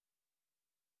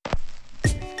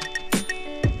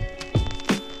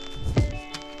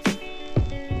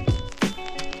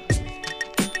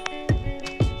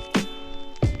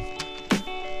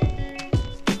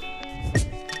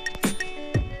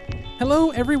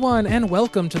everyone, and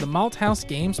welcome to the Malthouse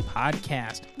Games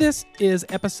Podcast. This is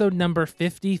episode number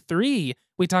 53.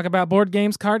 We talk about board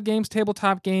games, card games,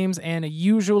 tabletop games, and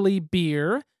usually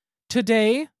beer.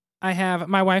 Today, I have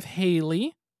my wife,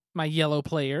 Haley, my yellow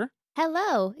player.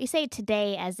 Hello. You say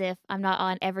today as if I'm not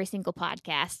on every single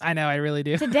podcast. I know, I really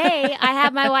do. Today, I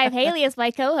have my wife, Haley, as my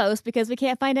co-host because we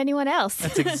can't find anyone else.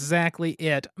 That's exactly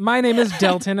it. My name is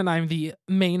Delton, and I'm the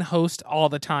main host all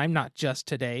the time, not just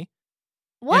today.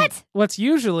 What? And what's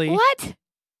usually... What?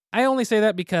 I only say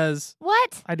that because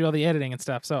What? I do all the editing and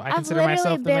stuff, so I I've consider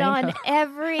myself the literally main been on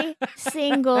every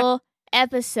single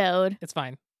episode. It's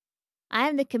fine. I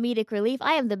am the comedic relief.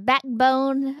 I am the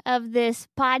backbone of this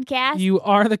podcast. You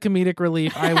are the comedic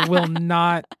relief. I will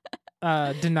not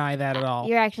deny that at all.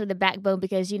 You're actually the backbone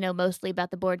because you know mostly about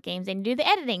the board games and you do the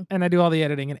editing. And I do all the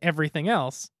editing and everything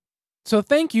else. So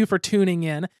thank you for tuning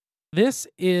in. This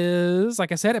is,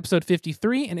 like I said, episode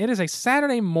 53, and it is a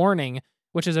Saturday morning,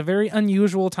 which is a very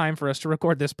unusual time for us to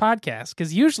record this podcast,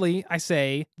 because usually I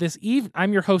say,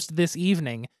 I'm your host this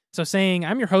evening, so saying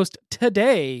I'm your host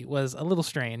today was a little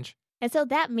strange. And so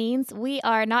that means we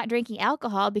are not drinking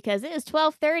alcohol because it is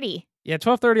 12:30. Yeah,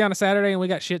 12:30 on a Saturday, and we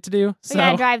got shit to do. We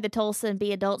gotta drive to Tulsa and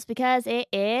be adults because it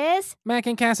is Mac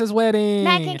and Cass's wedding.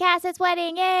 Mac and Cass's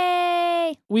wedding.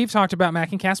 Yay! We've talked about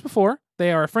Mac and Cass before.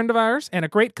 They are a friend of ours and a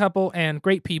great couple and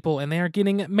great people, and they are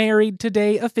getting married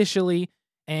today officially.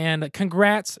 And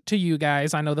congrats to you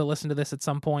guys. I know they'll listen to this at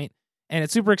some point, and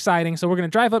it's super exciting. So we're going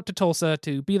to drive up to Tulsa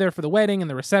to be there for the wedding and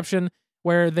the reception,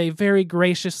 where they very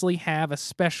graciously have a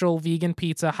special vegan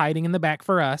pizza hiding in the back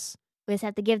for us. We just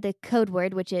have to give the code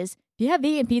word, which is, do you have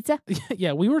vegan pizza?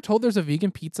 Yeah, we were told there's a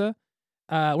vegan pizza.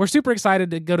 We're super excited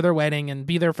to go to their wedding and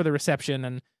be there for the reception,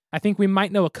 and I think we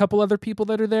might know a couple other people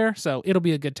that are there, so it'll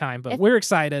be a good time. But we're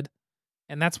excited,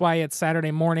 and that's why it's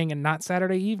Saturday morning and not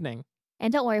Saturday evening.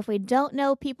 And don't worry, if we don't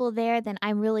know people there, then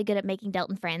I'm really good at making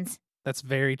Delton friends. That's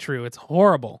very true. It's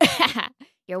horrible.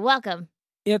 You're welcome.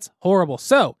 It's horrible.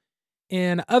 So,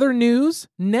 in other news,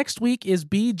 next week is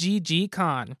BGG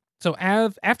Con. So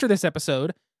after this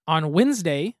episode, on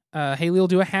Wednesday, Haley will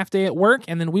do a half day at work,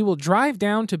 and then we will drive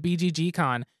down to BGG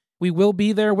Con. We will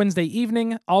be there Wednesday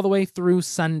evening all the way through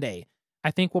Sunday.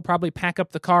 I think we'll probably pack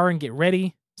up the car and get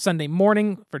ready Sunday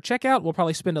morning for checkout. We'll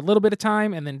probably spend a little bit of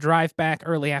time and then drive back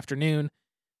early afternoon,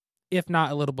 if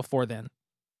not a little before then.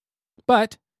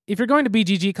 But if you're going to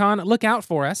BGG Con, look out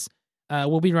for us.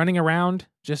 We'll be running around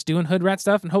just doing hood rat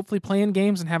stuff and hopefully playing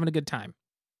games and having a good time.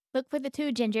 Look for the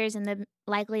two gingers and the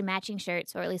likely matching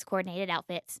shirts, or at least coordinated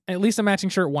outfits. At least a matching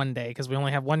shirt one day, because we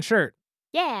only have one shirt.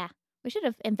 Yeah, we should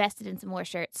have invested in some more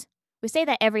shirts. We say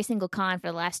that every single con for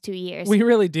the last 2 years. We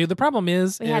really do. The problem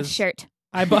we have shirt.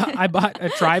 I bought a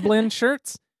tri-blend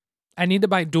shirts. I need to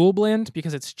buy dual blend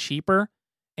because it's cheaper.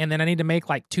 And then I need to make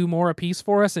like 2 more a piece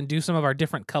for us and do some of our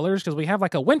different colors, because we have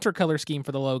like a winter color scheme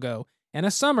for the logo and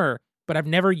a summer, but I've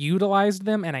never utilized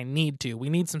them, and I need to. We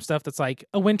need some stuff that's like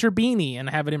a winter beanie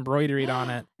and have it embroidered on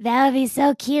it. That would be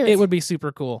so cute. It would be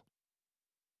super cool.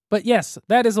 But yes,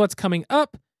 that is what's coming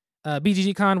up.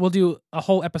 BGG Con, we'll do a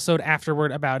whole episode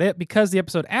afterward about it, because the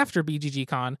episode after BGG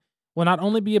Con will not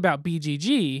only be about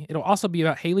BGG, it'll also be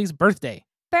about Haley's birthday.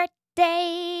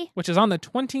 Birthday! Which is on the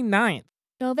 29th.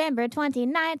 November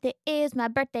 29th, it is my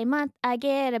birthday month. I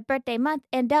get a birthday month,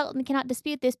 and Delton cannot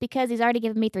dispute this because he's already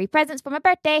given me 3 presents for my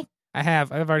birthday.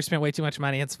 I've already spent way too much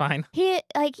money. It's fine.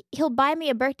 He'll buy me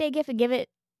a birthday gift and give it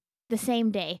the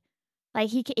same day. Like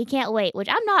he can't wait, which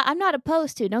I'm not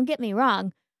opposed to. Don't get me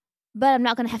wrong, but I'm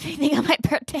not gonna have anything on my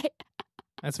birthday.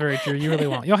 That's very true. You really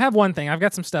won't. You'll have one thing. I've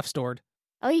got some stuff stored.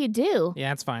 Oh, you do?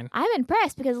 Yeah, it's fine. I'm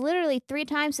impressed because literally 3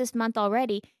 times this month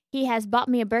already, he has bought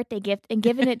me a birthday gift and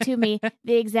given it to me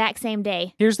the exact same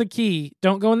day. Here's the key.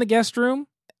 Don't go in the guest room.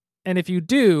 And if you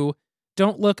do,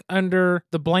 don't look under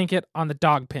the blanket on the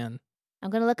dog pen. I'm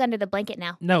going to look under the blanket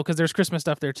now. No, because there's Christmas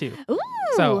stuff there too. Ooh!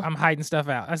 So I'm hiding stuff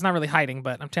out. It's not really hiding,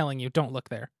 but I'm telling you, don't look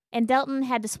there. And Delton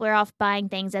had to swear off buying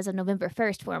things as of November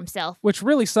 1st for himself. Which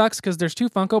really sucks, because there's 2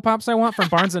 Funko Pops I want from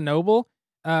Barnes & Noble.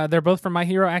 They're both from My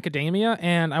Hero Academia,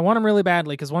 and I want them really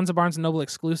badly, because one's a Barnes & Noble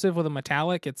exclusive with a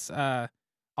metallic. It's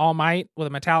All Might with a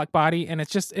metallic body, and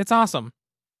it's awesome.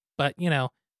 But,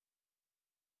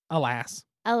 alas.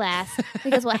 Alas.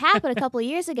 Because what happened a couple of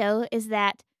years ago is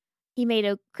that he made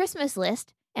a Christmas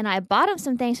list, and I bought him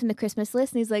some things from the Christmas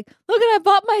list, and he's like, look what I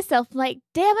bought myself. I'm like,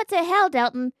 damn it to hell,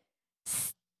 Delton.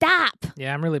 Stop.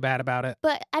 Yeah, I'm really bad about it.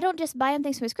 But I don't just buy him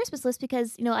things from his Christmas list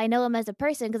because, I know him as a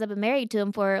person because I've been married to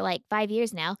him for like 5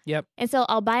 years now. Yep. And so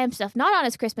I'll buy him stuff not on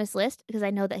his Christmas list because I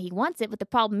know that he wants it. But the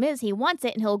problem is he wants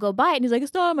it and he'll go buy it and he's like,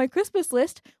 it's not on my Christmas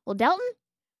list. Well, Delton,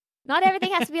 not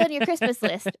everything has to be on your Christmas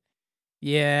list.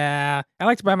 Yeah, I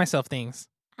like to buy myself things.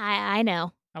 I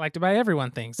know. I like to buy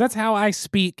everyone things. That's how I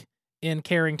speak in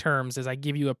caring terms, is I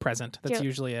give you a present. That's True.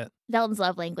 usually it. Dalton's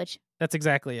love language, That's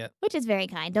exactly it. which is very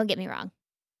kind. Don't get me wrong.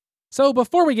 So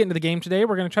before we get into the game today,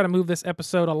 we're going to try to move this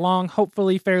episode along,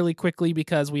 hopefully fairly quickly,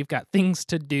 because we've got things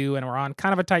to do and we're on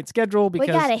kind of a tight schedule We got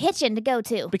because a hitchin' to go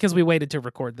to. because we waited to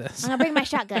record this. I'm gonna bring my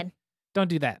shotgun. Don't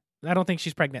do that. I don't think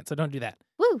she's pregnant, so don't do that.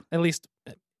 Woo! At least,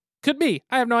 could be.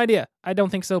 I have no idea. I don't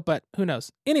think so, but who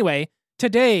knows? Anyway,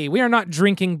 today we are not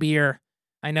drinking beer.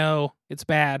 I know it's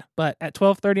bad, but at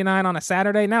 12:39 on a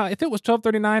Saturday. Now, if it was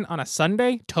 12:39 on a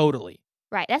Sunday, totally.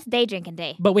 Right, that's day drinking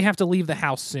day. But we have to leave the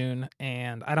house soon,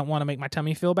 and I don't want to make my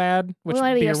tummy feel bad, which we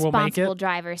want to be beer will make responsible it.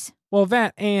 drivers. Well,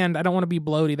 that, and I don't want to be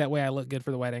bloaty. That way I look good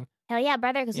for the wedding. Hell yeah,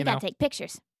 brother, because we You gotta know. take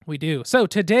pictures. We do. So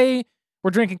today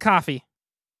we're drinking coffee.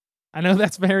 I know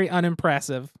that's very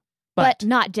unimpressive, But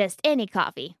not just any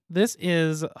coffee. this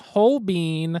is whole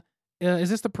bean. Is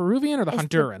this the Peruvian or the It's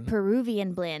Honduran? the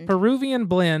Peruvian blend. Peruvian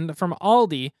blend from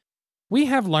Aldi. We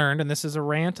have learned, and this is a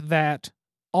rant, that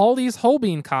Aldi's whole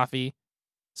bean coffee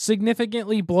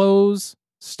significantly blows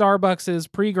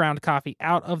Starbucks' pre-ground coffee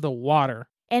out of the water.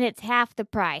 and it's half the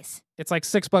price. It's like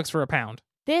 $6 for a pound.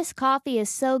 This coffee is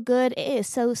so good. It is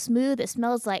so smooth. It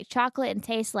smells like chocolate and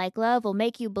tastes like love. Will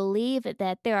make you believe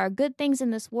that there are good things in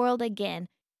this world again.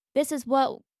 This is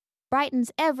what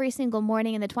brightens every single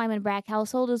morning in the Twyman Brack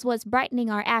household, is what's brightening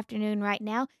our afternoon right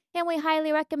now, and we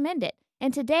highly recommend it.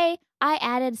 And today, I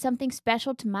added something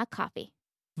special to my coffee.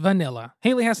 Vanilla.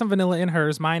 Haley has some vanilla in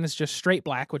hers. Mine is just straight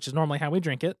black, which is normally how we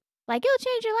drink it. Like, it'll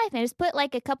change your life, man. Just put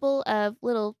like a couple of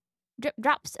little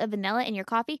drops of vanilla in your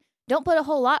coffee. Don't put a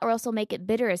whole lot or else it'll make it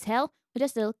bitter as hell. But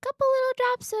just a couple little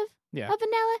drops of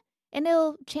vanilla, and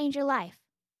it'll change your life.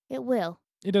 It will.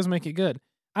 It does make it good.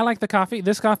 I like the coffee.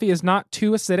 This coffee is not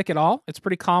too acidic at all. It's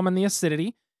pretty calm in the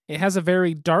acidity. It has a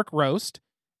very dark roast,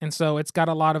 and so it's got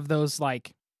a lot of those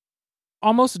like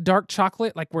almost dark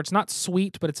chocolate, like where it's not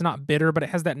sweet, but it's not bitter, but it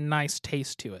has that nice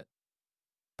taste to it.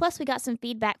 Plus, we got some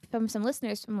feedback from some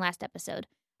listeners from last episode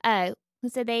who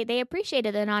said they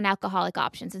appreciated the non-alcoholic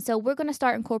options. And so we're going to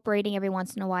start incorporating every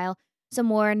once in a while some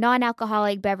more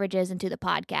non-alcoholic beverages into the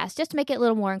podcast, just to make it a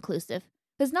little more inclusive.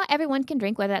 Because not everyone can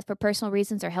drink, whether that's for personal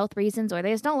reasons or health reasons, or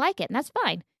they just don't like it, and that's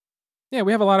fine. Yeah,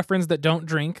 we have a lot of friends that don't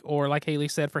drink, or like Haley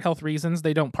said, for health reasons,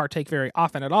 they don't partake very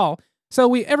often at all. So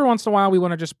we every once in a while, we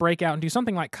want to just break out and do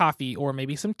something like coffee, or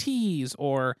maybe some teas,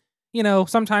 or, you know,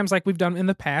 sometimes like we've done in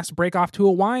the past, break off to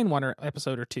a wine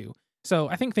episode or two. So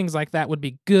I think things like that would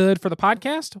be good for the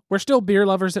podcast. We're still beer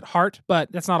lovers at heart,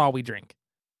 but that's not all we drink.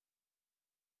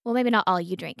 Well, maybe not all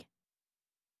you drink.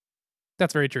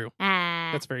 That's very true.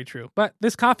 That's very true. But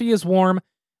this coffee is warm.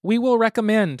 We will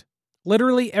recommend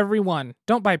literally everyone.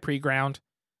 Don't buy pre-ground.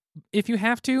 If you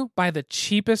have to, buy the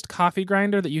cheapest coffee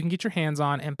grinder that you can get your hands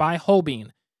on and buy whole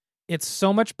bean. It's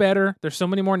so much better. There's so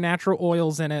many more natural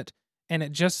oils in it, and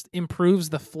it just improves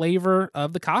the flavor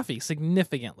of the coffee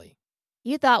significantly.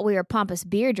 You thought we were pompous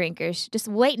beer drinkers. Just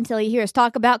wait until you hear us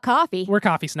talk about coffee. We're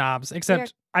coffee snobs,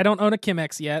 except I don't own a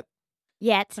Chemex yet.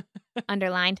 Yet.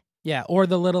 Underlined. Yeah, or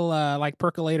the little like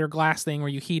percolator glass thing where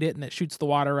you heat it and it shoots the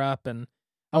water up, and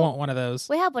I want one of those.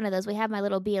 We have one of those. We have my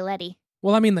little Bialetti.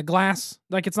 Well, I mean the glass,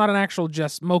 like it's not an actual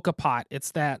just mocha pot.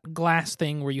 It's that glass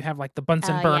thing where you have like the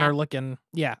Bunsen burner looking.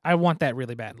 Yeah, I want that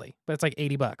really badly, but it's like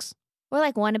 $80. We're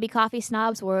like wannabe coffee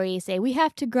snobs where we say we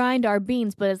have to grind our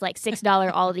beans, but it's like $6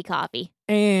 Aldi coffee.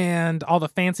 And all the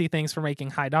fancy things for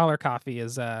making high dollar coffee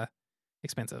is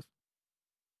expensive.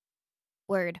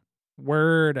 Word.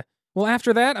 Well,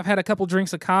 after that, I've had a couple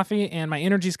drinks of coffee and my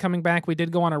energy's coming back. We did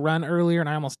go on a run earlier and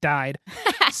I almost died.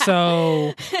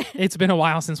 So it's been a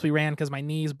while since we ran because my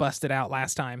knees busted out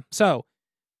last time. So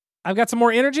I've got some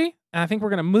more energy and I think we're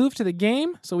going to move to the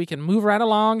game so we can move right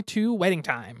along to wedding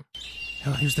time.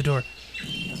 Oh, here's the door.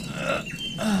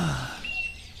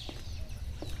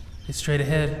 It's straight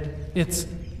ahead.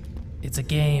 It's a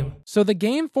game. So the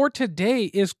game for today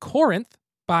is Corinth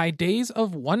by Days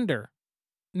of Wonder.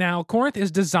 Now, Corinth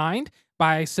is designed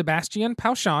by Sebastian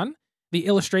Pauchan. The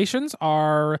illustrations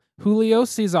are Julio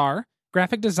Cesar.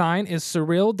 Graphic design is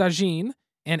Cyril Dagin.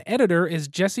 And editor is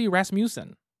Jesse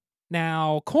Rasmussen.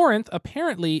 Now, Corinth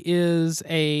apparently is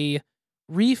a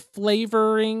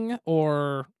reflavoring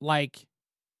or like,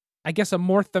 I guess a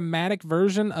more thematic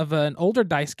version of an older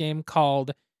dice game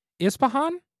called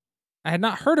Ispahan. I had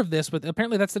not heard of this, but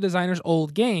apparently that's the designer's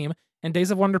old game. And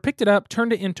Days of Wonder picked it up,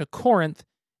 turned it into Corinth.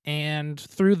 And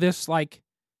through this, like,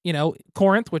 you know,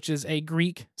 Corinth, which is a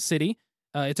Greek city,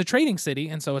 it's a trading city,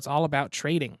 and so it's all about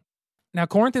trading. Now,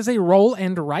 Corinth is a roll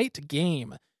and write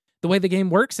game. The way the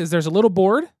game works is there's a little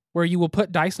board where you will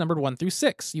put dice numbered 1 through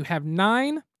 6. You have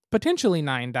 9 potentially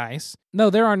 9 dice. No,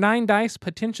 there are 9 dice,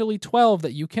 potentially 12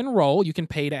 that you can roll. You can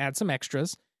pay to add some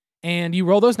extras. And you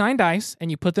roll those 9 dice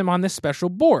and you put them on this special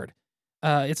board.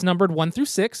 It's numbered 1 through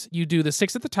 6. You do the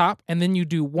 6 at the top, and then you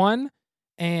do 1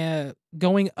 and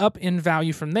going up in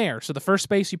value from there. So the first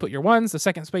space, you put your 1s. The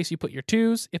second space, you put your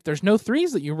 2s. If there's no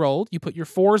 3s that you rolled, you put your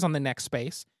 4s on the next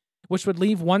space, which would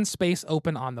leave 1 space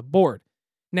open on the board.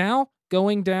 Now,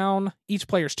 going down each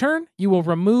player's turn, you will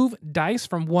remove dice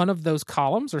from one of those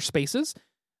columns or spaces.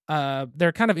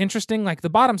 They're kind of interesting, like the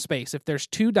bottom space. If there's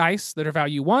 2 dice that are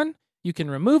value 1, you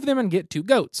can remove them and get 2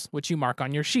 goats, which you mark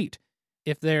on your sheet.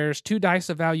 If there's 2 dice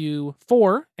of value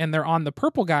 4, and they're on the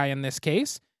purple guy in this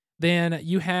case, then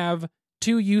you have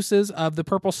 2 uses of the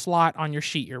purple slot on your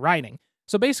sheet you're writing.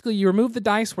 So basically, you remove the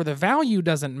dice where the value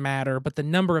doesn't matter, but the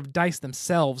number of dice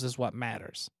themselves is what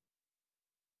matters.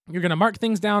 You're going to mark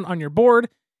things down on your board.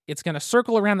 It's going to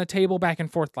circle around the table back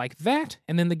and forth like that,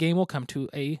 and then the game will come to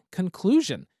a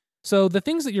conclusion. So the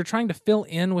things that you're trying to fill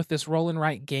in with this roll and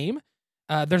write game,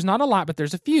 there's not a lot, but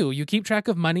there's a few. You keep track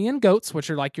of money and goats, which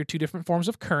are like your 2 different forms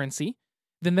of currency.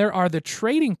 Then there are the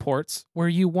trading ports, where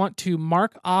you want to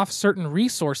mark off certain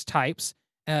resource types.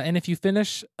 And if you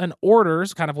finish an order,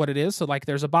 is kind of what it is. So like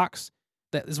there's a box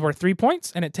that is worth 3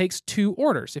 points, and it takes 2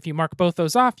 orders. If you mark both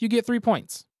those off, you get 3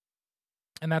 points.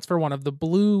 And that's for one of the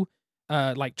blue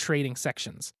like trading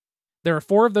sections. There are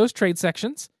 4 of those trade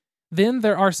sections. Then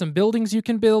there are some buildings you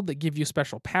can build that give you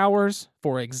special powers.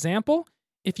 For example,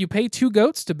 if you pay 2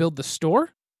 goats to build the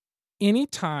store,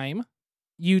 anytime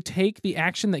you take the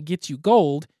action that gets you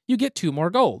gold, you get 2 more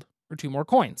gold or 2 more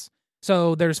coins.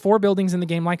 So there's 4 buildings in the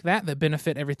game like that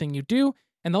benefit everything you do.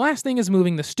 And the last thing is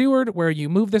moving the steward, where you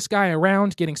move this guy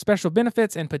around, getting special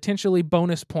benefits and potentially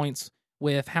bonus points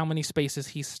with how many spaces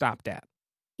he's stopped at.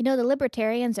 You know, the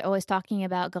libertarians are always talking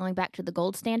about going back to the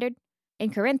gold standard.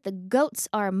 In Corinth, the goats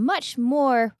are much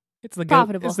more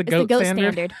profitable. It's the goat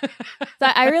standard. So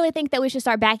I really think that we should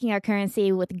start backing our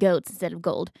currency with goats instead of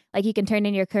gold. Like you can turn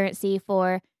in your currency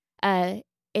for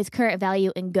its current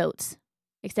value in goats.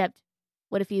 Except,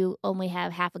 what if you only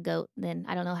have half a goat? Then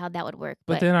I don't know how that would work.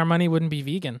 But then our money wouldn't be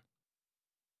vegan.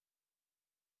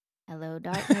 Hello,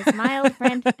 darkness, my old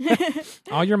friend.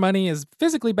 All your money is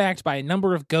physically backed by a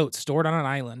number of goats stored on an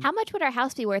island. How much would our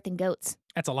house be worth in goats?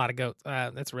 That's a lot of goats.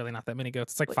 That's really not that many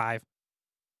goats. It's like 5.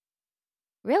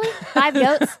 Really? 5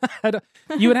 goats?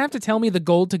 You would have to tell me the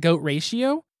gold to goat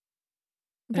ratio.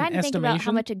 I'm trying to think about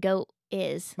how much a goat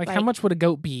is. Like how much would a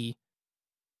goat be?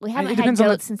 We haven't had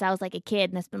goats since I was like a kid,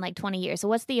 and it's been like 20 years. So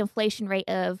what's the inflation rate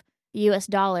of the U.S.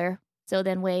 dollar? So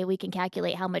then we can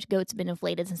calculate how much goats have been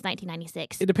inflated since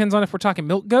 1996. It depends on if we're talking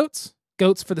milk goats,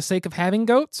 goats for the sake of having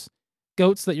goats,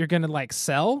 goats that you're going to like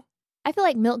sell. I feel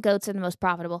like milk goats are the most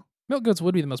profitable. Milk goats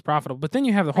would be the most profitable, but then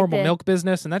you have the horrible milk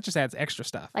business, and that just adds extra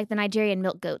stuff. Like the Nigerian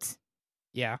milk goats.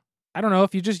 Yeah. I don't know,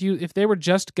 if they were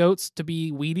just goats to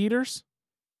be weed eaters,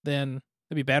 then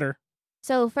it'd be better.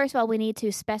 So first of all, we need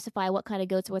to specify what kind of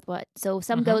goats are worth what. So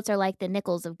some goats are like the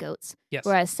nickels of goats. Yes.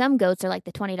 Whereas some goats are like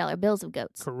the $20 bills of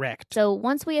goats. Correct. So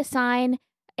once we assign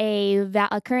a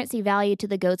currency value to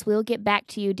the goats, we'll get back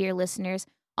to you, dear listeners,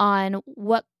 on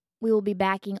what we will be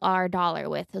backing our dollar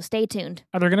with. So stay tuned.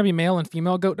 Are there going to be male and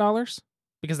female goat dollars?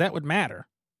 Because that would matter.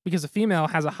 Because a female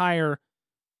has a higher...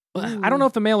 I don't know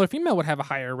if the male or female would have a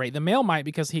higher rate. The male might,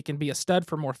 because he can be a stud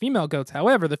for more female goats.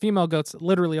 However, the female goats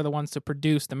literally are the ones to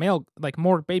produce the male, like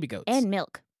more baby goats. And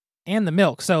milk. And the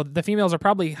milk. So the females are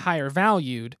probably higher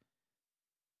valued,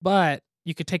 but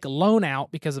you could take a loan out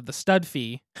because of the stud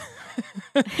fee.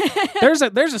 There's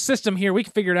a system here. We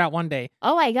can figure it out one day.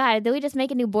 Oh my God. Did we just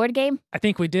make a new board game? I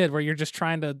think we did, where you're just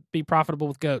trying to be profitable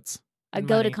with goats. A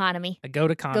goat economy. A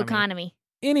goat economy. Goat-conomy.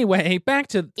 Anyway, back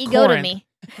to Ego-to-me.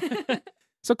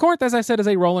 So Corinth, as I said, is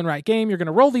a roll and write game. You're going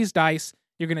to roll these dice.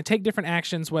 You're going to take different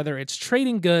actions, whether it's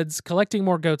trading goods, collecting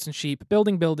more goats and sheep,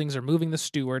 building buildings, or moving the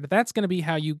steward. That's going to be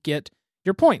how you get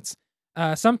your points.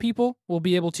 Some people will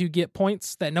be able to get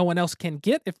points that no one else can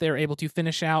get if they're able to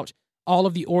finish out all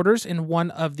of the orders in one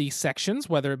of the sections,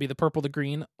 whether it be the purple, the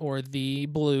green, or the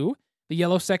blue. The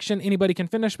yellow section, anybody can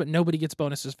finish, but nobody gets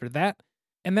bonuses for that.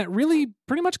 And that really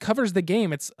pretty much covers the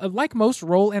game. It's like most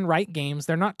roll and write games,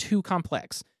 they're not too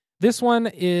complex. This one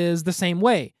is the same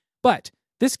way, but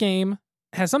this game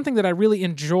has something that I really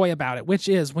enjoy about it, which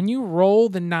is when you roll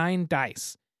the 9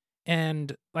 dice,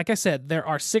 and like I said, there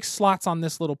are 6 slots on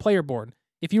this little player board.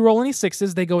 If you roll any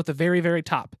 6s, they go at the very, very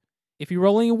top. If you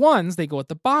roll any 1s, they go at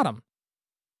the bottom.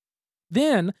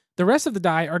 Then the rest of the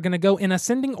die are going to go in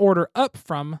ascending order up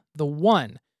from the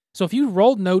 1. So if you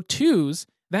rolled no 2s,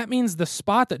 that means the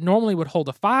spot that normally would hold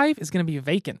a 5 is going to be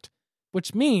vacant,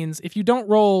 which means if you don't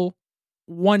roll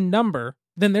one number,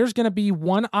 then there's going to be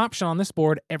one option on this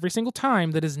board every single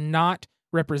time that is not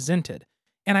represented.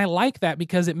 And I like that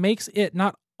because it makes it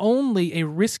not only a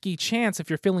risky chance if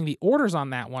you're filling the orders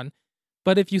on that one,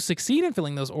 but if you succeed in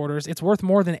filling those orders, it's worth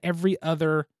more than every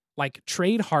other like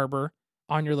trade harbor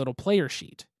on your little player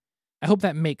sheet. I hope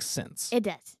that makes sense. It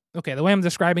does. Okay, the way I'm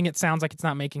describing it sounds like it's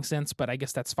not making sense, but I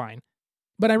guess that's fine.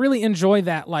 But I really enjoy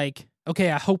that, like,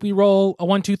 okay, I hope we roll a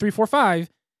 1, 2, 3, 4, 5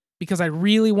 because I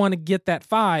really want to get that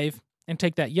 5 and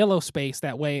take that yellow space.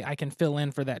 That way I can fill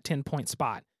in for that 10-point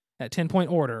spot, that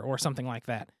 10-point order or something like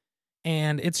that.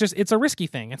 And it's a risky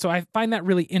thing. And so I find that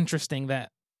really interesting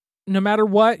that no matter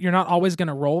what, you're not always going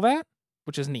to roll that,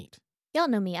 which is neat. Y'all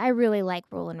know me. I really like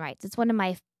roll and writes. It's one of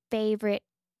my favorite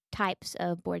types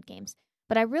of board games.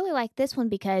 But I really like this one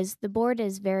because the board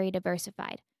is very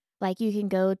diversified. Like you can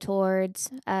go towards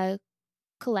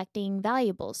collecting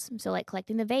valuables. So like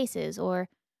collecting the vases or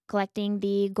collecting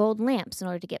the gold lamps in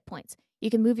order to get points. You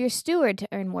can move your steward to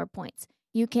earn more points.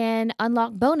 You can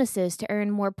unlock bonuses to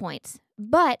earn more points.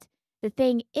 But the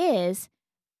thing is,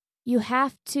 you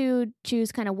have to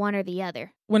choose kind of one or the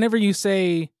other. Whenever you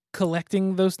say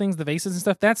collecting those things, the vases and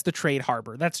stuff, that's the trade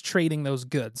harbor. That's trading those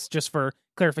goods, just for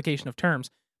clarification of terms.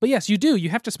 But yes, you do. You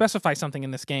have to specify something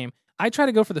in this game. I try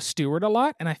to go for the steward a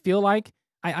lot, and I feel like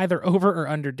I either over or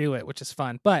underdo it, which is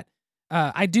fun. But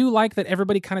I do like that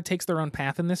everybody kind of takes their own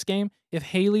path in this game. If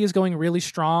Haley is going really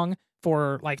strong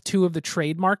for like 2 of the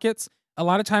trade markets, a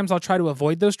lot of times I'll try to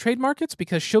avoid those trade markets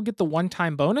because she'll get the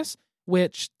one-time bonus,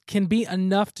 which can be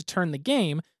enough to turn the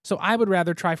game. So I would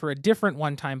rather try for a different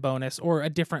one-time bonus or a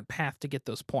different path to get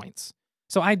those points.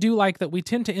 So I do like that we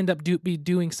tend to end up be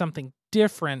doing something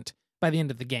different by the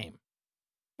end of the game.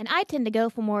 And I tend to go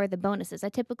for more of the bonuses. I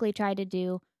typically try to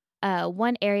do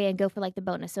one area and go for like the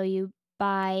bonus. So you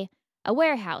buy a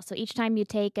warehouse. So each time you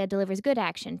take a delivers good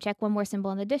action, check one more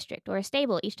symbol in the district. Or a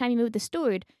stable. Each time you move the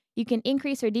steward, you can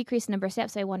increase or decrease the number of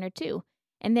steps by 1 or 2.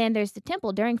 And then there's the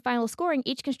temple. During final scoring,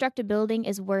 each constructed building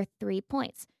is worth 3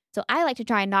 points. So I like to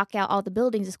try and knock out all the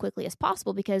buildings as quickly as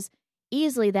possible because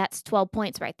easily that's 12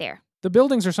 points right there. The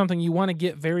buildings are something you want to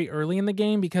get very early in the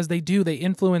game because they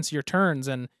influence your turns.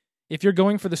 And if you're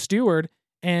going for the steward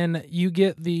and you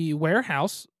get the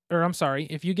warehouse,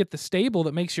 if you get the stable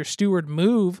that makes your steward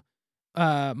move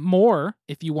more,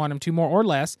 if you want him to, more or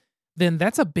less, then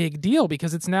that's a big deal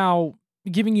because it's now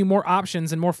giving you more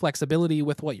options and more flexibility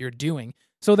with what you're doing.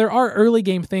 So there are early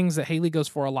game things that Haley goes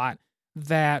for a lot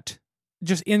that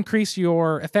just increase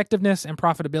your effectiveness and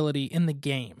profitability in the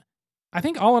game. I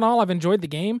think all in all, I've enjoyed the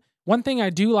game. One thing I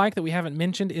do like that we haven't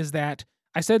mentioned is that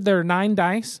I said there are 9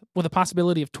 dice with a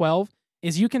possibility of 12,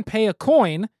 is you can pay a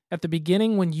coin at the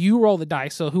beginning when you roll the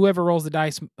dice. So whoever rolls the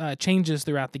dice changes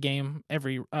throughout the game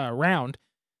every round.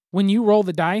 When you roll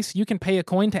the dice, you can pay a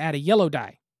coin to add a yellow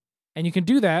die. And you can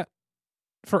do that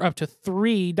for up to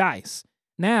 3 dice.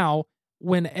 Now,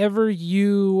 whenever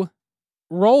you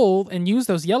roll and use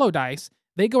those yellow dice,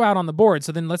 they go out on the board.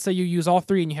 So then let's say you use all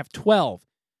 3 and you have 12.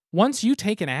 Once you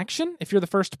take an action, if you're the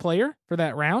first player for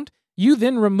that round, you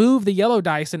then remove the yellow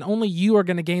dice and only you are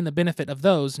going to gain the benefit of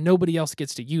those. Nobody else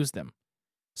gets to use them.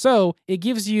 So it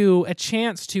gives you a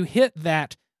chance to hit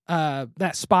that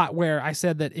spot where I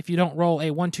said that if you don't roll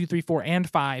a 1, 2, 3, 4, and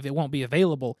 5, it won't be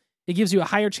available. It gives you a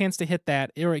higher chance to hit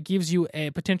that, or it gives you a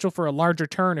potential for a larger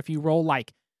turn if you roll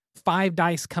like 5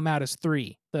 dice come out as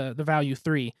 3, the value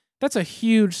 3. That's a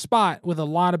huge spot with a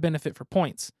lot of benefit for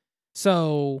points.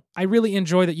 So I really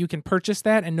enjoy that you can purchase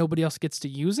that and nobody else gets to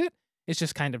use it. It's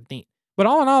just kind of neat. But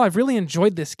all in all, I've really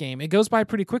enjoyed this game. It goes by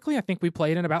pretty quickly. I think we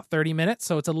played in about 30 minutes,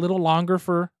 so it's a little longer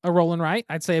for a roll and write.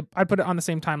 I'd say I'd put it on the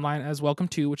same timeline as Welcome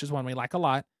To, which is one we like a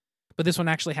lot. But this one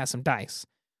actually has some dice.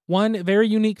 One very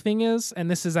unique thing is,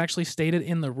 and this is actually stated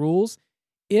in the rules,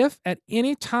 if at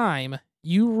any time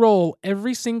you roll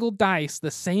every single dice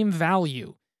the same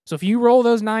value, so if you roll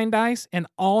those 9 dice and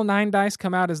all 9 dice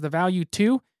come out as the value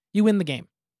 2, you win the game.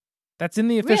 That's in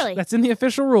the official. Really? That's in the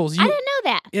official rules. I didn't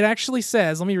know that. It actually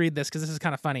says, let me read this because this is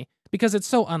kind of funny, because it's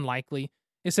so unlikely.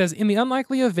 It says, in the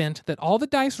unlikely event that all the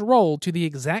dice roll to the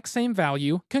exact same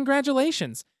value,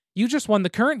 congratulations. You just won the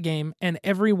current game and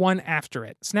every one after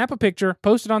it. Snap a picture,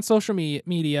 post it on social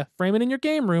media, frame it in your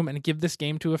game room, and give this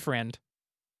game to a friend.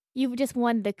 You've just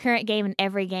won the current game and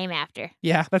every game after.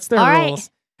 Yeah, that's their All rules.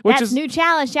 Right. That's new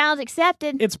challenge. Challenge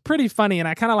accepted. It's pretty funny, and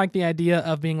I kind of like the idea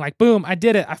of being like, boom, I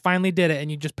did it. I finally did it, and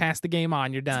you just pass the game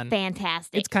on. You're done. It's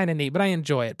fantastic. It's kind of neat, but I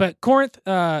enjoy it. But Corinth,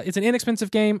 it's an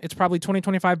inexpensive game. It's probably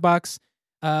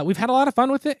 $20-$25. We've had a lot of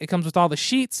fun with it. It comes with all the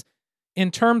sheets. In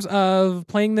terms of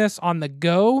playing this on the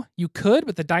go, you could,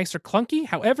 but the dice are clunky.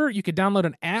 However, you could download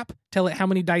an app, tell it how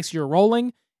many dice you're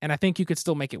rolling, and I think you could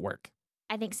still make it work.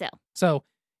 I think so. So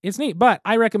It's neat, but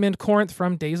I recommend Corinth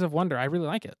from Days of Wonder. I really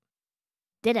like it.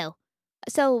 Ditto.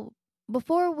 So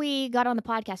before we got on the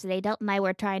podcast today, Delton and I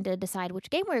were trying to decide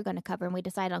which game we were going to cover, and we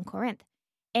decided on Corinth.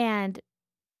 And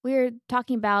we were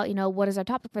talking about, what is our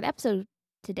topic for the episode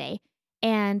today.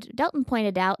 And Delton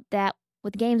pointed out that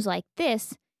with games like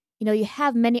this, you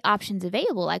have many options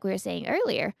available, like we were saying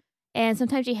earlier. And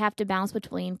sometimes you have to balance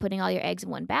between putting all your eggs in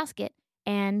one basket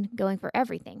and going for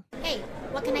everything. Hey,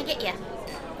 what can I get you?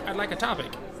 I'd like a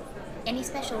topic. Any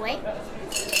special way?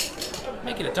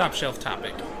 Make it a top shelf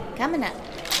topic. Coming up.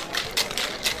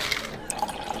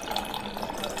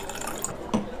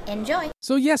 Enjoy.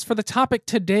 So yes, for the topic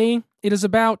today, it is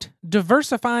about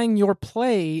diversifying your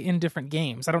play in different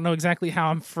games. I don't know exactly how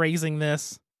I'm phrasing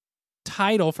this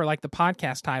title for like the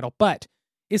podcast title, but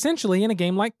essentially in a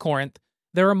game like Corinth,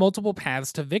 there are multiple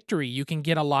paths to victory. You can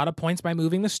get a lot of points by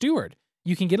moving the steward.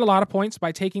 You can get a lot of points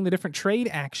by taking the different trade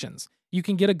actions. You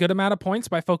can get a good amount of points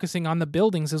by focusing on the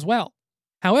buildings as well.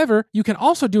 However, you can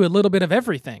also do a little bit of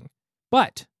everything.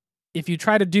 But if you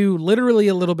try to do literally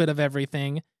a little bit of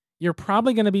everything, you're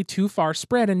probably going to be too far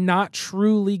spread and not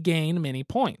truly gain many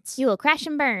points. You will crash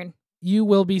and burn. You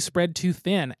will be spread too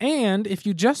thin. And if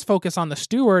you just focus on the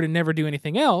steward and never do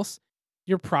anything else,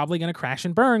 you're probably going to crash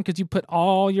and burn because you put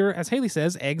all your, as Haley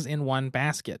says, eggs in one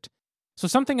basket. So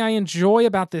something I enjoy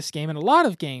about this game and a lot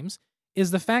of games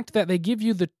is the fact that they give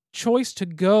you the choice to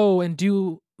go and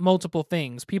do multiple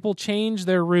things. People change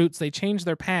their routes, they change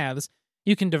their paths.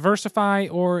 You can diversify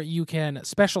or you can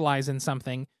specialize in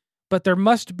something, but there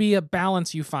must be a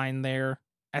balance you find there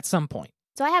at some point.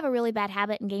 So I have a really bad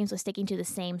habit in games with sticking to the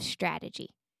same strategy.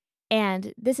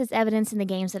 And this is evidence in the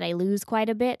games that I lose quite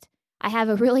a bit. I have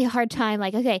a really hard time,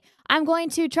 like, okay, I'm going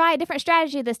to try a different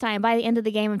strategy this time. By the end of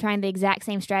the game, I'm trying the exact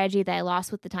same strategy that I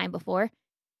lost with the time before.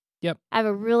 Yep. I have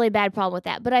a really bad problem with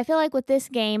that. But I feel like with this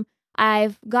game,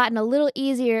 I've gotten a little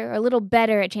easier or a little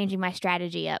better at changing my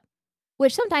strategy up.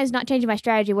 Which sometimes not changing my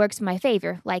strategy works in my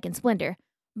favor, like in Splendor.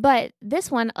 But this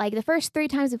one, like the first 3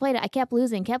 times I played it, I kept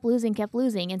losing.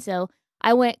 And so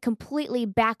I went completely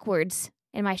backwards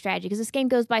in my strategy. Because this game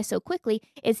goes by so quickly,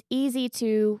 it's easy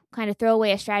to kind of throw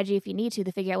away a strategy if you need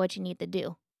to figure out what you need to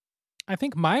do. I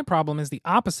think my problem is the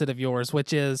opposite of yours,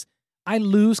 which is I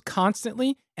lose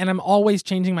constantly and I'm always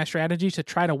changing my strategy to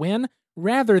try to win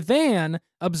rather than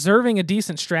observing a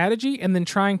decent strategy and then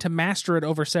trying to master it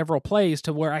over several plays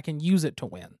to where I can use it to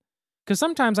win. Because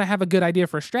sometimes I have a good idea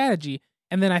for a strategy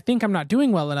and then I think I'm not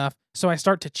doing well enough, so I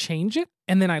start to change it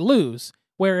and then I lose.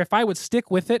 Where if I would stick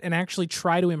with it and actually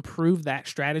try to improve that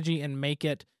strategy and make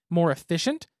it more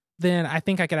efficient, then I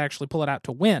think I could actually pull it out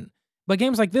to win. But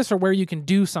games like this are where you can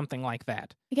do something like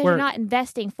that. Because you're not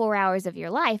investing 4 hours of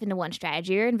your life into one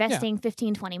strategy. You're investing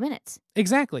 15, 20 minutes.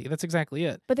 Exactly. That's exactly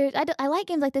it. But I like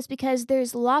games like this because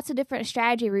there's lots of different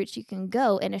strategy routes you can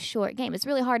go in a short game. It's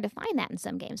really hard to find that in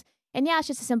some games. And yeah, it's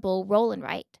just a simple roll and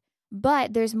write.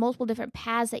 But there's multiple different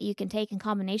paths that you can take and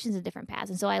combinations of different paths.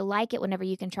 And so I like it whenever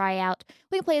you can try out,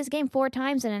 we can play this game 4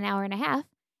 times in an hour and a half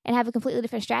and have a completely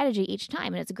different strategy each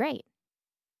time. And it's great.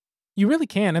 You really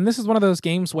can. And this is one of those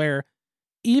games where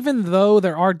even though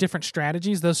there are different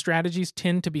strategies, those strategies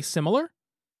tend to be similar.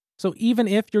 So even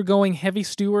if you're going heavy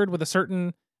steward with a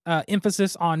certain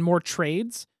emphasis on more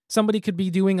trades, somebody could be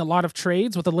doing a lot of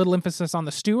trades with a little emphasis on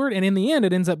the steward. And in the end,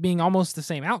 it ends up being almost the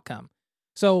same outcome.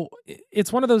 So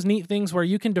it's one of those neat things where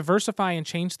you can diversify and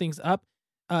change things up.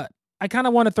 I kind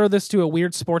of want to throw this to a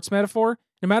weird sports metaphor.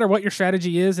 No matter what your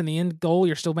strategy is, in the end goal,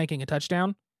 you're still making a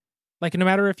touchdown. Like no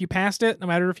matter if you passed it, no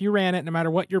matter if you ran it, no matter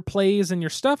what your plays and your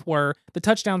stuff were, the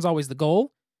touchdown's always the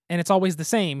goal. And it's always the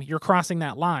same. You're crossing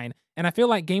that line. And I feel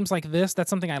like games like this, that's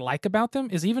something I like about them,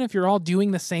 is even if you're all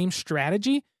doing the same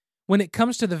strategy, when it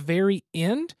comes to the very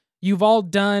end, you've all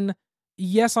done...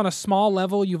 Yes, on a small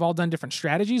level, you've all done different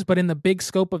strategies, but in the big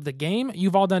scope of the game,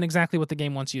 you've all done exactly what the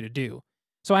game wants you to do.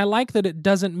 So I like that it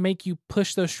doesn't make you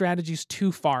push those strategies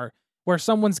too far, where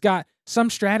someone's got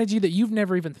some strategy that you've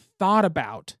never even thought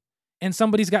about, and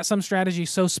somebody's got some strategy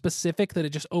so specific that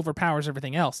it just overpowers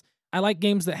everything else. I like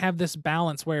games that have this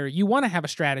balance where you want to have a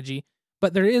strategy,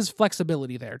 but there is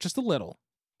flexibility there, just a little.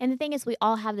 And the thing is, we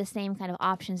all have the same kind of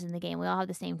options in the game. We all have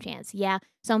the same chance. Yeah,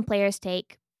 some players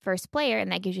take first player,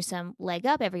 and that gives you some leg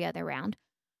up every other round.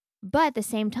 But at the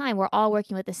same time, we're all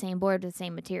working with the same board with the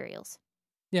same materials.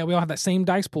 Yeah, we all have that same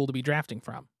dice pool to be drafting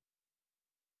from.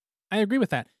 I agree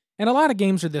with that. And a lot of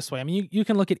games are this way. I mean, you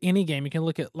can look at any game. You can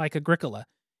look at like Agricola.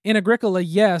 In Agricola,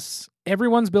 yes,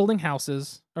 everyone's building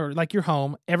houses, or like your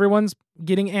home. Everyone's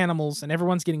getting animals, and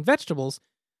everyone's getting vegetables.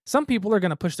 Some people are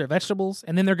going to push their vegetables,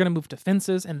 and then they're going to move to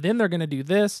fences, and then they're going to do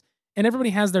this. And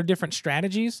everybody has their different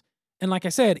strategies. And like I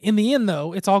said, in the end,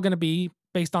 though, it's all going to be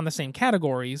based on the same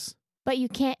categories. But you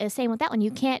can't, same with that one,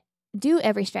 you can't do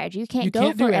every strategy. You can't You go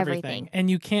can't for do everything. and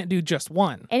you can't do just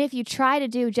one. And if you try to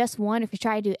do just one, if you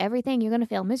try to do everything, you're going to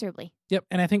fail miserably. Yep,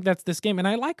 and I think that's this game, and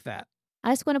I like that.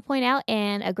 I just want to point out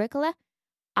in Agricola,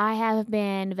 I have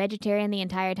been vegetarian the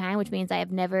entire time, which means I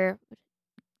have never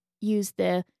used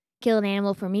the kill an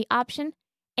animal for meat option,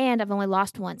 and I've only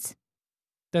lost once.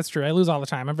 That's true. I lose all the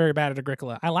time. I'm very bad at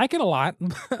Agricola. I like it a lot,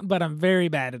 but I'm very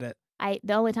bad at it.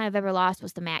 The only time I've ever lost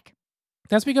was the Mac.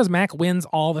 That's because Mac wins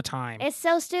all the time. It's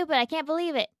so stupid. I can't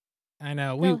believe it. I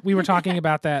know. So- We were talking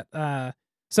about that.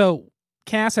 So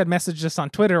Cass had messaged us on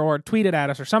Twitter or tweeted at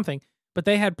us or something, but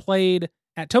they had played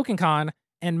at TokenCon,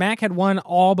 and Mac had won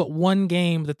all but one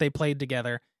game that they played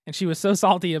together, and she was so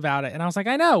salty about it. And I was like,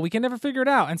 I know, we can never figure it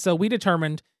out. And so we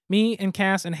determined, me and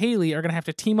Cass and Haley are going to have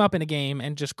to team up in a game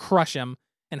and just crush him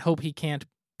and hope he can't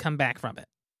come back from it.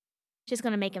 Just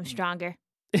going to make him stronger.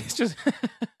 It's just...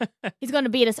 He's going to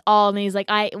beat us all, and he's like,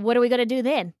 what are we going to do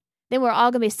then? Then we're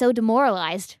all going to be so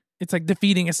demoralized. It's like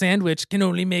defeating a sandwich can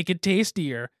only make it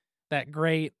tastier. That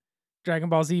great Dragon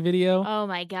Ball Z video. Oh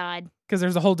my God. Because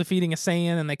there's a whole defeating a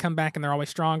Saiyan and they come back and they're always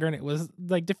stronger. And it was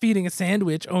like defeating a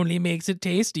sandwich only makes it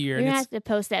tastier. You're And going to it's, have to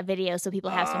post that video so people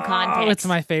have some context. oh, it's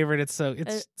my favorite. It's so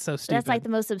stupid. That's like the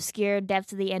most obscure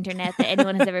depths of the internet that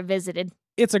anyone has ever visited.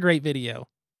 It's a great video.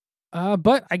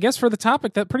 But I guess for the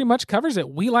topic, that pretty much covers it.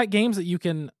 We like games that you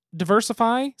can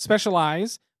diversify,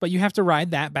 specialize, but you have to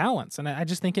ride that balance. And I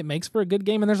just think it makes for a good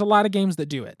game. And there's a lot of games that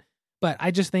do it. But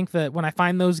I just think that when I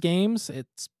find those games,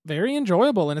 it's very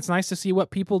enjoyable. And it's nice to see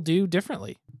what people do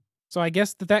differently. So I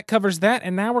guess that covers that.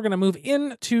 And now we're going to move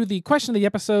into the question of the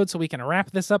episode so we can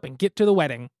wrap this up and get to the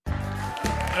wedding.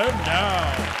 And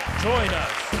now, join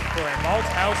us for a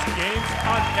Malthouse Games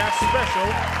podcast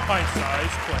special,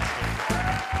 Pint-Sized Question.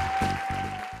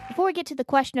 Before we get to the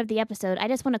question of the episode, I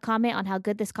just want to comment on how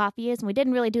good this coffee is, and we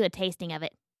didn't really do a tasting of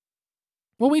it.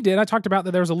 Well, we did. I talked about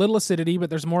that there was a little acidity,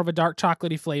 but there's more of a dark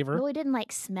chocolatey flavor. Really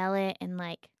didn't smell it and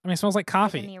I mean, it smells like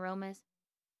coffee. any aromas.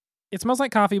 It smells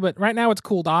like coffee, but right now it's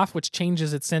cooled off, which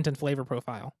changes its scent and flavor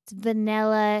profile. It's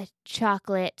vanilla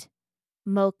chocolate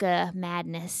mocha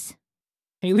madness.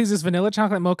 Haley's is vanilla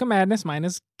chocolate mocha madness. Mine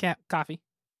is coffee.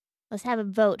 Let's have a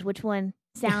vote. Which one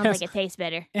sounds Yes. like it tastes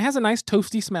better? It has a nice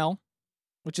toasty smell,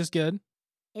 which is good.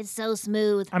 It's so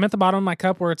smooth. I'm at the bottom of my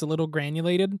cup where it's a little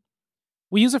granulated.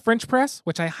 We use a French press,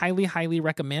 which I highly, highly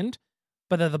recommend.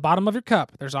 But at the bottom of your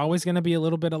cup, there's always going to be a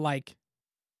little bit of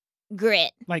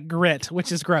Grit. grit,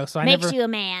 which is gross. So Makes you a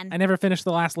man. I never finished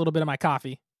the last little bit of my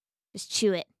coffee. Just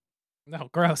chew it. No,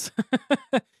 gross.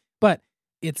 But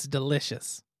it's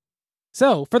delicious.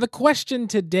 So for the question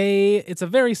today, it's a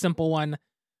very simple one.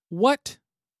 What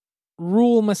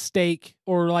rule mistake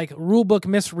or rule book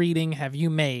misreading have you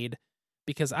made?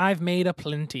 Because I've made a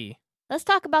plenty. Let's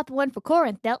talk about the one for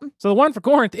Corinth, Delton. So the one for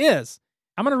Corinth is,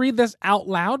 I'm going to read this out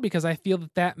loud because I feel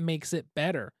that makes it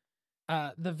better.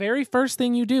 The very first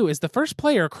thing you do is the first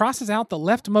player crosses out the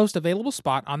leftmost available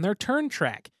spot on their turn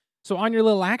track. So on your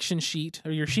little action sheet,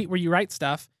 or your sheet where you write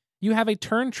stuff, you have a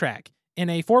turn track. In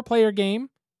a 4-player game,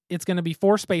 it's going to be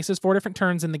 4 spaces, 4 different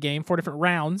turns in the game, 4 different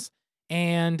rounds.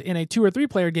 And in a 2 or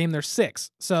 3-player game, there's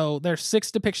 6. So there's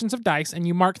 6 depictions of dice, and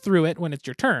you mark through it when it's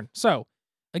your turn. So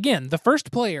again, the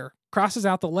first player crosses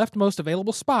out the leftmost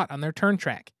available spot on their turn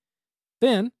track.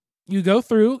 Then you go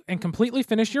through and completely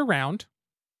finish your round.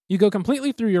 You go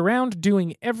completely through your round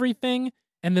doing everything,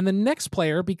 and then the next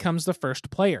player becomes the first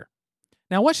player.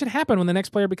 Now, what should happen when the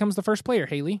next player becomes the first player,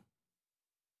 Haley?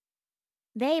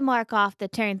 They mark off the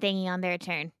turn thingy on their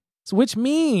turn. So which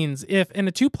means if in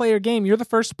a 2-player game, you're the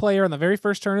first player on the very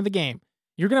first turn of the game,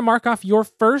 you're going to mark off your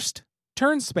first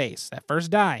turn space, that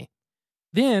first die.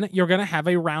 Then you're going to have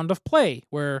a round of play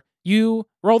where you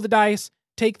roll the dice,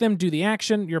 take them, do the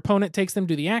action. Your opponent takes them,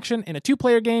 do the action. In a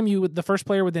 2-player game, the first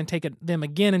player would then take them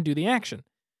again and do the action.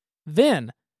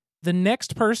 Then the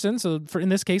next person, so in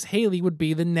this case, Haley would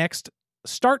be the next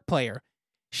start player.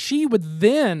 She would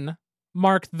then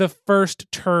mark the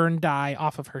first turn die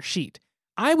off of her sheet.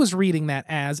 I was reading that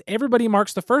as everybody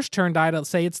marks the first turn die to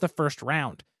say it's the first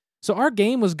round. So our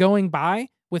game was going by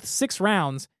with 6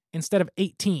 rounds instead of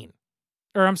 18.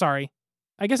 Or I'm sorry,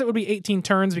 I guess it would be 18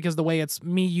 turns because the way it's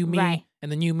me, you, me, Right.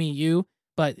 and then you, me, you.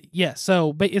 But yeah,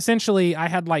 but essentially I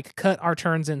had cut our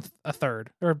turns in a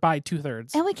third or by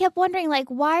 2/3. And we kept wondering,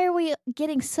 why are we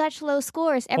getting such low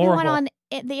scores? Everyone Horrible.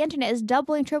 on the internet is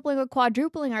doubling, tripling, or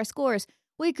quadrupling our scores.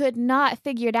 We could not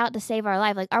figure it out to save our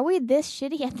life. Are we this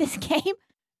shitty at this game?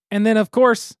 And then, of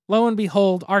course, lo and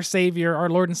behold, our savior, our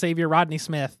Lord and Savior, Rodney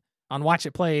Smith, on Watch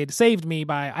It Played, saved me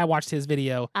I watched his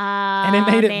video. And it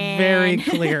made it very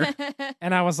clear.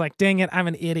 And I was like, dang it, I'm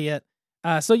an idiot.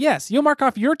 So yes, you'll mark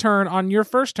off your turn on your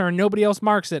first turn. Nobody else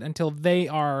marks it until they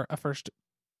are a first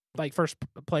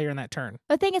player in that turn.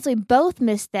 The thing is, we both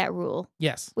missed that rule.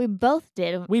 Yes, We both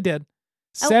did. we did.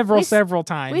 Oh, Several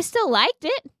times. We still liked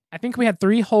it. I think we had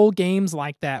 3 whole games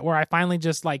like that where I finally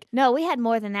just No, we had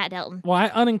more than that, Delton. I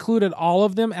unincluded all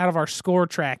of them out of our score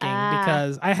tracking Ah.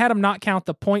 because I had them not count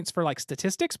the points for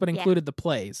statistics, but Yeah. included the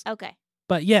plays. Okay.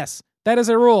 But yes, that is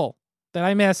a rule that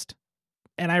I missed.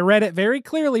 And I read it very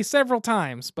clearly several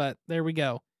times, but there we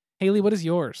go. Haley, what is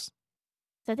yours?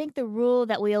 So I think the rule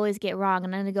that we always get wrong,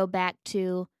 and I'm going to go back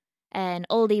to an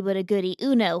oldie but a goodie,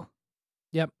 Uno.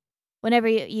 Yep. Whenever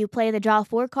you play the draw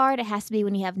 4 card, it has to be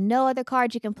when you have no other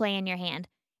cards you can play in your hand.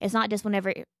 It's not just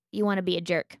whenever you want to be a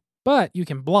jerk. But you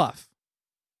can bluff.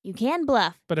 You can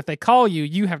bluff, But if they call you,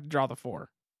 you have to draw the 4.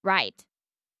 right?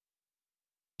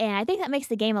 And I think that makes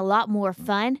the game a lot more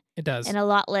fun It does. and a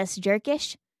lot less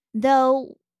jerkish.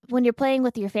 Though, when you're playing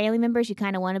with your family members, you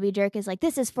kind of want to be jerkish. Like,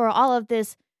 this is for all of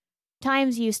this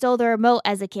times you stole the remote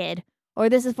as a kid. Or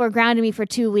this is for grounding me for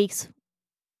 2 weeks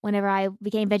whenever I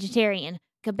became vegetarian.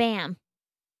 Kabam.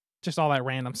 Just all that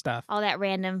random stuff. All that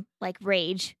random,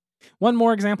 rage. One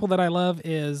more example that I love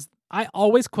is I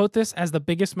always quote this as the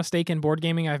biggest mistake in board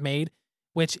gaming I've made,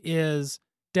 which is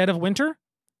Dead of Winter.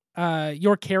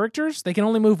 Your characters, they can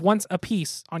only move once a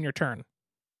piece on your turn.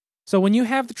 So when you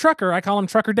have the trucker, I call him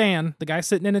Trucker Dan, the guy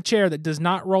sitting in a chair that does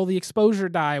not roll the exposure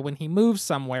die when he moves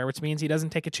somewhere, which means he doesn't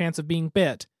take a chance of being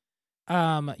bit.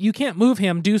 You can't move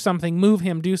him, do something, move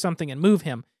him, do something, and move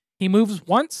him. He moves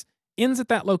once, ends at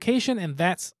that location, and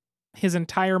that's his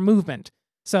entire movement.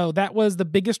 So that was the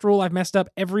biggest rule I've messed up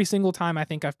every single time I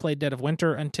think I've played Dead of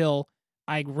Winter until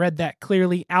I read that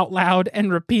clearly out loud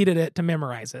and repeated it to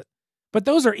memorize it. But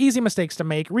those are easy mistakes to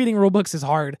make. Reading rulebooks is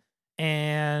hard,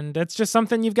 and it's just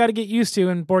something you've got to get used to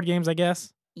in board games, I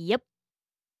guess. Yep.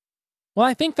 Well,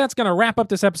 I think that's going to wrap up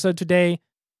this episode today.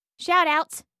 Shout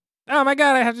outs. Oh my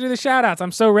God, I have to do the shout outs.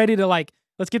 I'm so ready to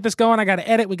let's get this going. I got to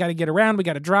edit. We got to get around. We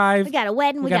got to drive. We got a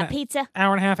wedding. We got got pizza.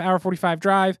 Hour and a half, hour 45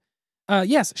 drive.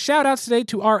 Yes, shout outs today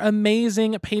to our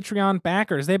amazing Patreon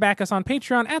backers. They back us on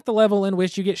Patreon at the level in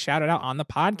which you get shouted out on the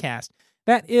podcast.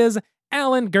 That is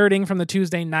Alan Girding from the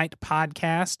Tuesday Night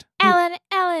Podcast. Ellen.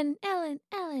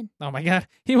 Oh my God.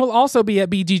 He will also be at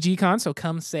BGGCon, so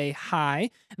come say hi.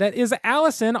 That is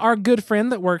Allison, our good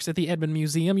friend that works at the Edmund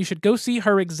Museum. You should go see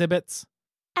her exhibits.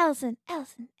 Allison.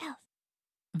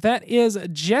 That is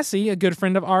Jesse, a good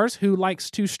friend of ours who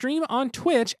likes to stream on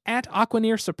Twitch at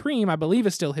Aquaneer Supreme, I believe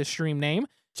is still his stream name.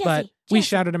 But we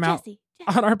shouted him out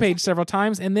on our page several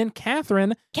times. And then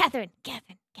Catherine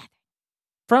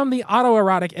from the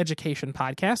Autoerotic Education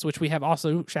Podcast, which we have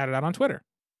also shouted out on Twitter.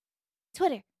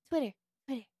 Twitter.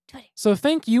 So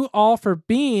thank you all for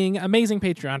being amazing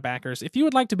Patreon backers. If you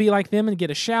would like to be like them and get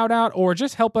a shout out or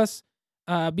just help us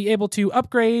be able to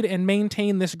upgrade and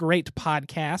maintain this great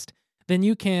podcast, then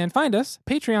you can find us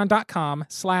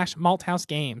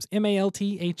patreon.com/malthousegames,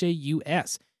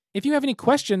 MALTHAUS. If you have any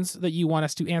questions that you want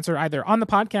us to answer either on the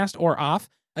podcast or off,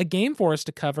 a game for us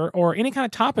to cover, or any kind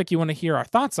of topic you want to hear our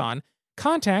thoughts on,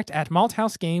 contact at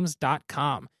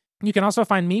malthousegames.com. You can also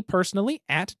find me personally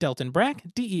at Delton Brack,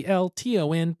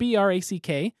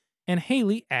 DELTONBRACK, and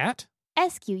Haley at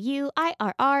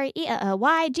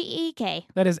SQUIRRYGEK.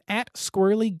 that is at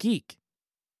Squirrely Geek.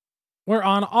 We're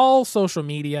on all social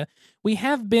media. We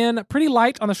have been pretty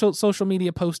light on the social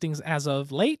media postings as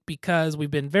of late because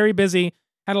we've been very busy,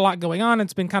 had a lot going on.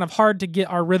 It's been kind of hard to get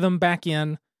our rhythm back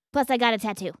in. Plus, I got a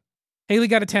tattoo. Haley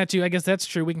got a tattoo. I guess that's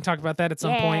true. We can talk about that at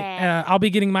some point. Yeah. I'll be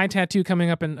getting my tattoo coming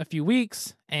up in a few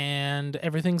weeks, and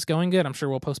everything's going good. I'm sure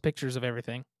we'll post pictures of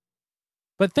everything.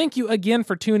 But thank you again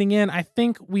for tuning in. I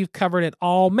think we've covered it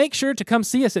all. Make sure to come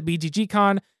see us at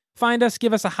BGGCon. Find us,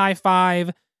 give us a high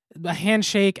five, a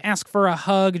handshake, ask for a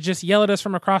hug, just yell at us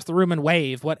from across the room and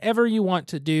wave. Whatever you want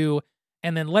to do,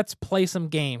 and then let's play some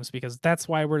games, because that's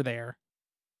why we're there.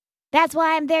 That's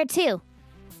why I'm there too.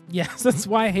 Yes, that's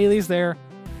why Haley's there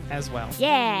as well.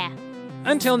 Yeah.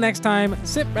 Until next time,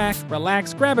 sit back,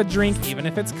 relax, grab a drink, even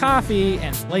if it's coffee,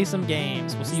 and play some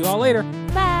games. We'll see you all later.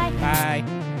 Bye. Bye.